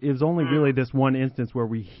it was only really this one instance where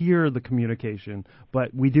we hear the communication,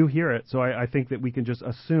 but we do hear it. So I think that we can just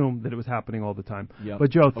assume that it was happening all the time. Yep.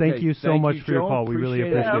 But Joe, thank you so much for your call. We really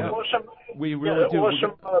appreciate it. Awesome. We really do.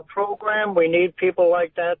 Awesome program. We need people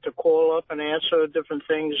like that to call up and answer different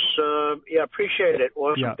things. Appreciate it.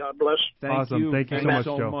 Awesome. Yeah. God bless. Thank you so much,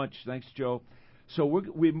 Joe. Thanks, Joe. So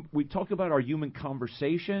we talked about our human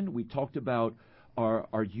conversation. We talked about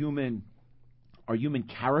our human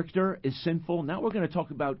character is sinful. Now we're going to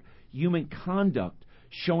talk about human conduct,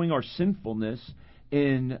 showing our sinfulness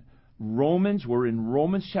in Romans. We're in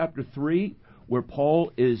Romans chapter 3, where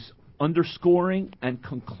Paul is underscoring and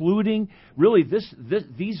concluding. Really,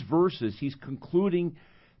 these verses, he's concluding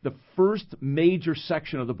the first major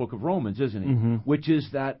section of the book of Romans, isn't he? Which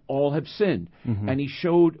is that all have sinned. And he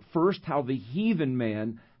showed first how the heathen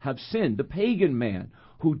man have sinned, the pagan man,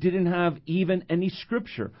 who didn't have even any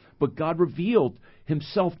scripture, but God revealed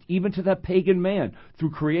himself even to that pagan man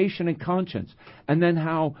through creation and conscience. And then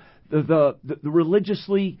how the religious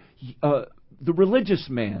man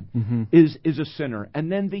is a sinner,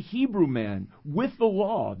 and then the Hebrew man with the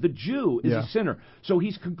law, the Jew, is a sinner. So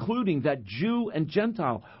he's concluding that Jew and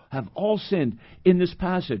Gentile have all sinned in this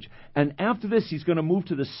passage. And after this, he's going to move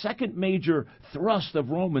to the second major thrust of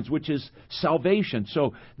Romans, which is salvation.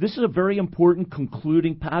 So this is a very important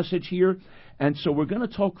concluding passage here. And so we're going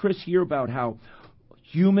to talk, Chris, here about how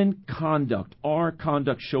human conduct, our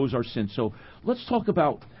conduct, shows our sin. So let's talk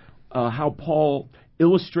about how Paul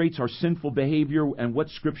illustrates our sinful behavior and what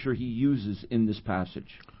scripture he uses in this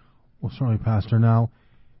passage. Well, certainly, Pastor. Now,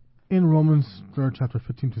 in Romans 3rd, chapter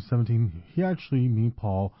 15 to 17,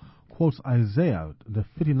 Paul quotes Isaiah, the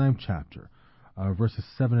 59th chapter, verses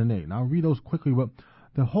 7 and 8. Now, I'll read those quickly, but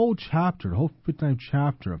the whole chapter, the whole 59th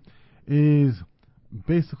chapter, is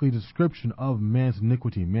basically a description of man's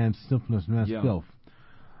iniquity, man's sinfulness, man's filth.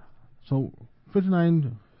 So,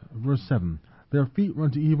 59, verse 7. Their feet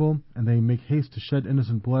run to evil, and they make haste to shed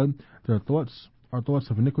innocent blood. Their thoughts are thoughts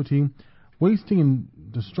of iniquity. Wasting and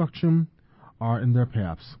destruction are in their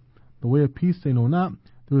paths. The way of peace they know not.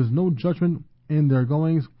 There is no judgment in their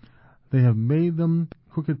goings. They have made them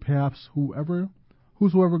crooked paths.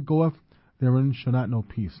 Whosoever goeth therein shall not know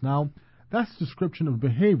peace. Now, that's the description of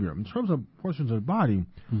behavior. In terms of portions of the body,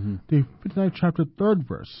 the 59th chapter, 3rd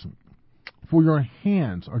verse. For your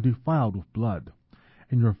hands are defiled with blood,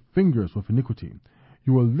 and your fingers with iniquity.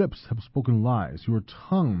 Your lips have spoken lies. Your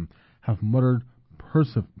tongue have muttered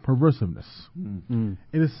perversiveness.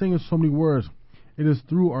 It is saying in so many words. It is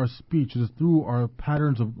through our speech. It is through our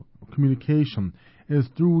patterns of communication. It is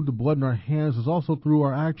through the blood in our hands. It is also through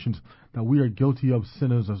our actions that we are guilty of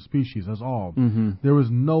sin as a species, as all. There is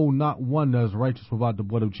not one that is righteous without the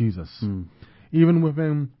blood of Jesus. Even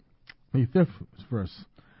within the 5th verse,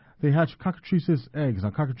 they hatch cockatrices' eggs.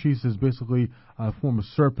 Now, cockatrice is basically a form of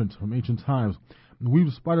serpent from ancient times. And weave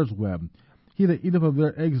a spider's web. He that eateth of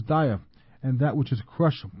their eggs dieth, and that which is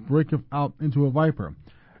crushed breaketh out into a viper.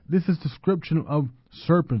 This is description of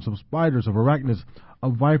serpents, of spiders, of arachnids,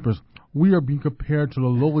 of vipers. We are being compared to the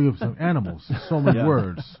lowliest of animals. So many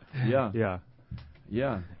words. Yeah.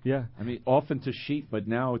 I mean, often to sheep, but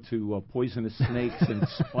now to poisonous snakes and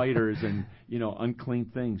spiders and,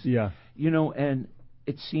 unclean things. And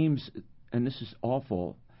it seems, and this is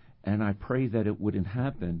awful, and I pray that it wouldn't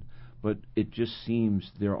happen, but it just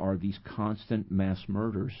seems there are these constant mass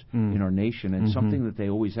murders in our nation. And something that they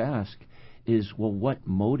always ask is, well, what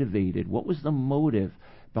was the motive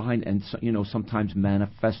behind, and sometimes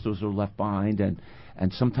manifestos are left behind,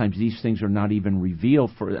 and sometimes these things are not even revealed,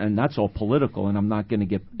 and that's all political, and I'm not going to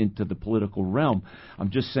get into the political realm. I'm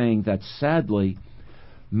just saying that sadly,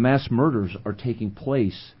 mass murders are taking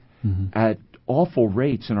place at awful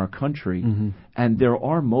rates in our country, and there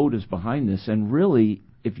are motives behind this. And really,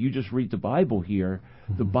 if you just read the Bible here,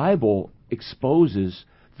 the Bible exposes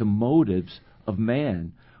the motives of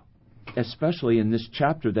man, especially in this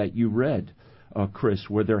chapter that you read, Chris,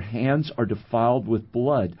 where their hands are defiled with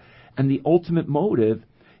blood. And the ultimate motive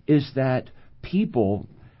is that people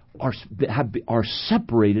are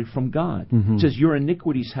separated from God. It says your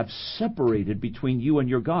iniquities have separated between you and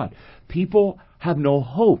your God. People have no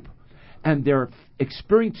hope, and they're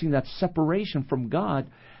experiencing that separation from God,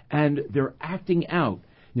 and they're acting out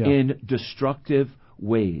in destructive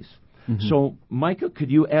ways. So, Micah,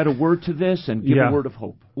 could you add a word to this and give a word of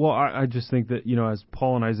hope? Well, I just think that, as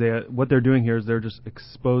Paul and Isaiah, what they're doing here is they're just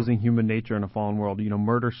exposing human nature in a fallen world.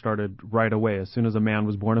 Murder started right away. As soon as a man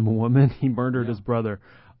was born of a woman, he murdered his brother.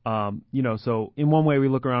 So in one way we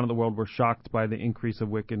look around at the world, we're shocked by the increase of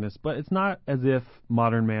wickedness, but it's not as if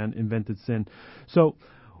modern man invented sin. So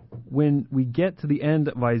when we get to the end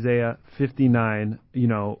of Isaiah 59,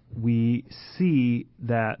 we see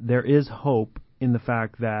that there is hope in the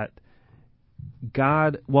fact that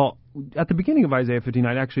God, at the beginning of Isaiah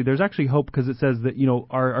 59, actually, there's actually hope, because it says that,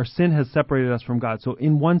 our sin has separated us from God. So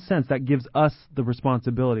in one sense, that gives us the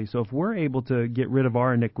responsibility. So if we're able to get rid of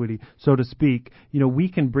our iniquity, so to speak, we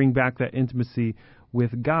can bring back that intimacy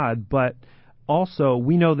with God. But also,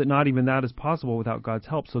 we know that not even that is possible without God's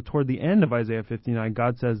help. So toward the end of Isaiah 59,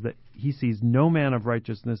 God says that he sees no man of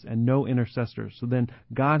righteousness and no intercessor. So then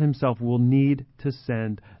God himself will need to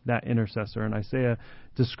send that intercessor. And Isaiah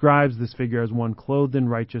describes this figure as one clothed in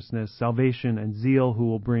righteousness, salvation, and zeal, who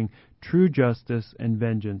will bring true justice and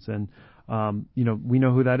vengeance. And, we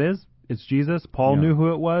know who that is. It's Jesus. Paul knew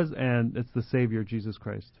who it was, and it's the Savior, Jesus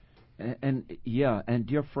Christ. And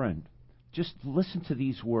dear friend, just listen to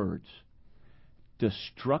these words.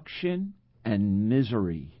 Destruction and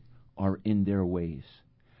misery are in their ways.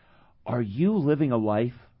 Are you living a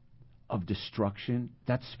life of destruction?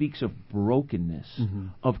 That speaks of brokenness,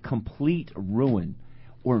 of complete ruin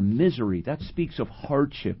or misery. That speaks of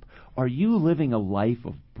hardship. Are you living a life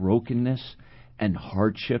of brokenness and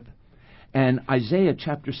hardship? And Isaiah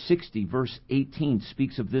chapter 60, verse 18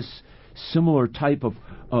 speaks of this similar type of,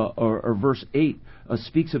 or verse 8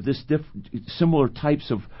 speaks of this similar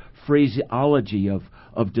types of phraseology of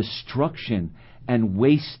destruction and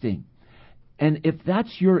wasting. And if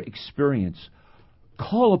that's your experience,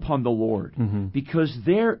 call upon the Lord, because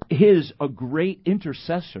there is a great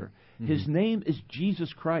intercessor. His name is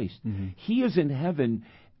Jesus Christ. He is in heaven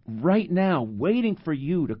right now, waiting for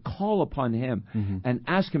you to call upon Him and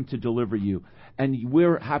ask Him to deliver you. And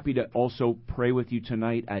we're happy to also pray with you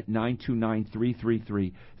tonight at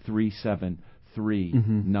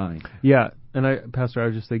 929-333-3739. Yeah, and Pastor, I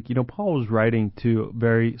was just thinking, Paul was writing to a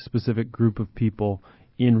very specific group of people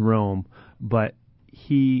in Rome, but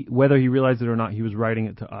whether he realized it or not, he was writing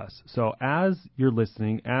it to us. So as you're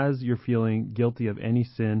listening, as you're feeling guilty of any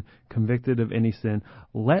sin, convicted of any sin,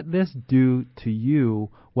 let this do to you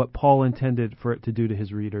what Paul intended for it to do to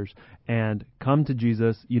his readers, and come to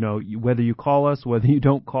Jesus. Whether you call us, whether you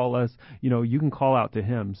don't call us, you can call out to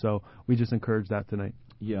Him. So we just encourage that tonight.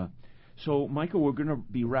 Yeah. So, Michael, we're going to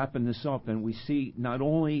be wrapping this up, and we see not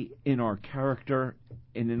only in our character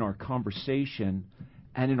and in our conversation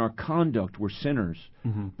and in our conduct we're sinners,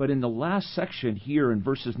 but in the last section here in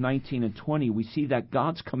verses 19 and 20, we see that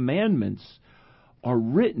God's commandments are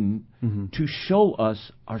written to show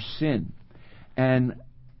us our sin. And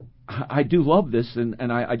I do love this,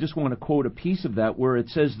 and I just want to quote a piece of that where it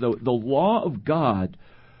says, the law of God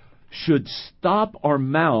should stop our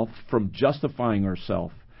mouth from justifying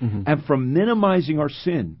ourselves and from minimizing our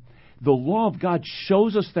sin. The law of God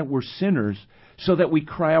shows us that we're sinners so that we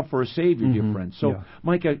cry out for a Savior, dear friends. So,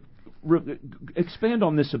 Micah, expand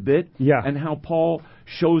on this a bit, and how Paul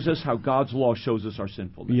shows us how God's law shows us our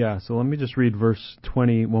sinfulness. Yeah, so let me just read verse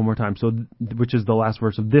 20 one more time, which is the last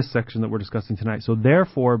verse of this section that we're discussing tonight. So,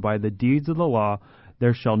 therefore, by the deeds of the law,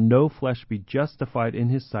 there shall no flesh be justified in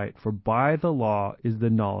his sight, for by the law is the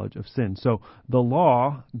knowledge of sin. So the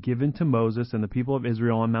law given to Moses and the people of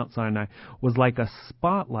Israel on Mount Sinai was like a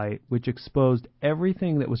spotlight which exposed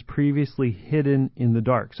everything that was previously hidden in the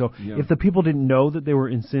dark. So if the people didn't know that they were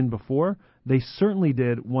in sin before, they certainly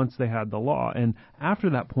did once they had the law. And after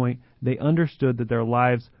that point, they understood that their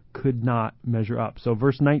lives could not measure up. So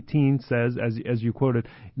verse 19 says, as you quoted,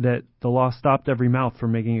 that the law stopped every mouth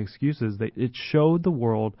from making excuses. It showed the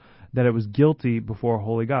world that it was guilty before a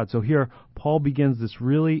holy God. So here, Paul begins this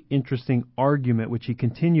really interesting argument, which he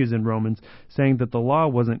continues in Romans, saying that the law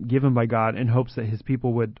wasn't given by God in hopes that his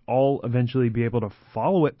people would all eventually be able to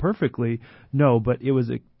follow it perfectly. No, but it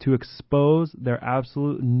was to expose their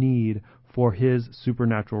absolute need for His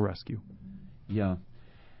supernatural rescue. Yeah.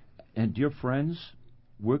 And dear friends,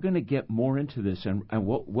 we're going to get more into this, and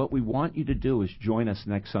what we want you to do is join us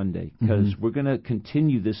next Sunday, because we're going to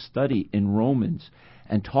continue this study in Romans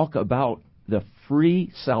and talk about the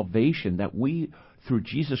free salvation that we, through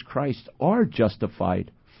Jesus Christ, are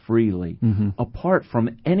justified freely, apart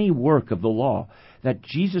from any work of the law, that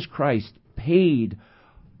Jesus Christ paid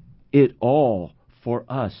it all for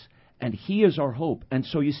us, and He is our hope. And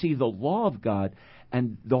so you see, the law of God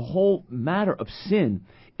and the whole matter of sin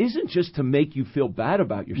isn't just to make you feel bad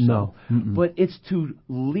about yourself, but it's to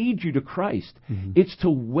lead you to Christ. It's to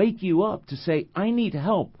wake you up to say, I need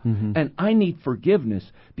help and I need forgiveness,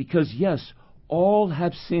 because yes, all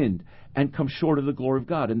have sinned and come short of the glory of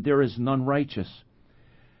God, and there is none righteous.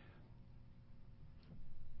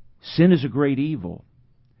 Sin is a great evil.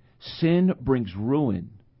 Sin brings ruin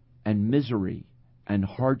and misery and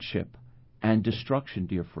hardship and destruction,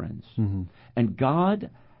 dear friends. And God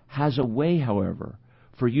has a way, however,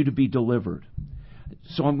 for you to be delivered.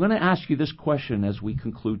 So I'm going to ask you this question as we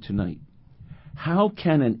conclude tonight. How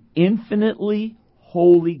can an infinitely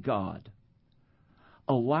holy God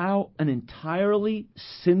allow an entirely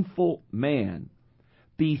sinful man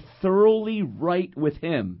be thoroughly right with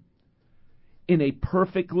Him in a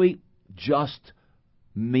perfectly just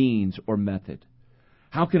means or method?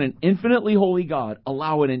 How can an infinitely holy God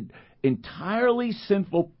allow an entirely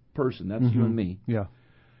sinful person, that's you and me,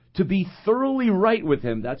 to be thoroughly right with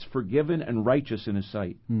Him, that's forgiven and righteous in His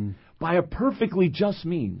sight, by a perfectly just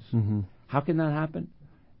means? How can that happen?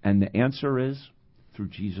 And the answer is through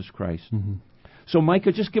Jesus Christ. So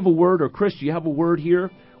Micah, just give a word, or Chris, do you have a word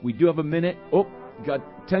here? We do have a minute. Oh, got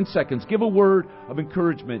 10 seconds. Give a word of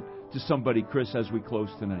encouragement to somebody, Chris, as we close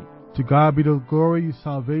tonight. To God be the glory,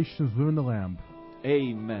 salvation is within the Lamb.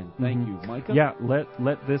 Amen. Thank you, Micah. Yeah,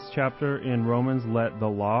 let this chapter in Romans, let the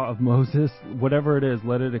law of Moses, whatever it is,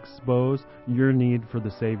 let it expose your need for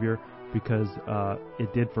the Savior, because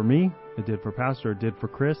it did for me, it did for Pastor, it did for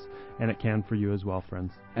Chris, and it can for you as well,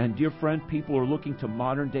 friends. And dear friend, people are looking to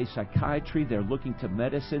modern-day psychiatry, they're looking to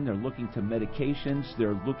medicine, they're looking to medications,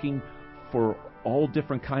 they're looking for all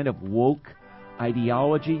different kind of woke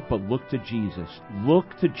ideology, but look to Jesus. Look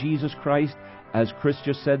to Jesus Christ, as Chris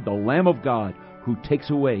just said, the Lamb of God, who takes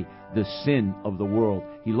away the sin of the world.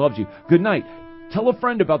 He loves you. Good night. Tell a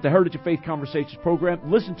friend about the Heritage of Faith Conversations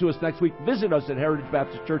program. Listen to us next week. Visit us at Heritage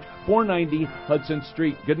Baptist Church, 490 Hudson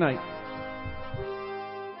Street. Good night.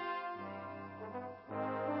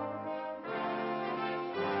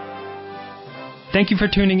 Thank you for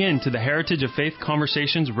tuning in to the Heritage of Faith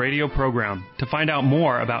Conversations radio program. To find out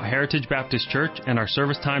more about Heritage Baptist Church and our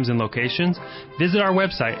service times and locations, visit our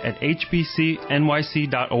website at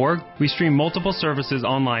hbcnyc.org. We stream multiple services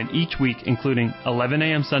online each week, including 11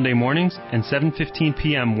 a.m. Sunday mornings and 7:15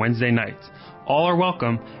 p.m. Wednesday nights. All are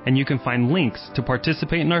welcome, and you can find links to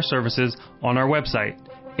participate in our services on our website,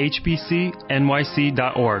 hbcnyc.org.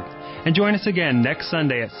 And join us again next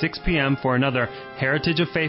Sunday at 6 p.m. for another Heritage of Faith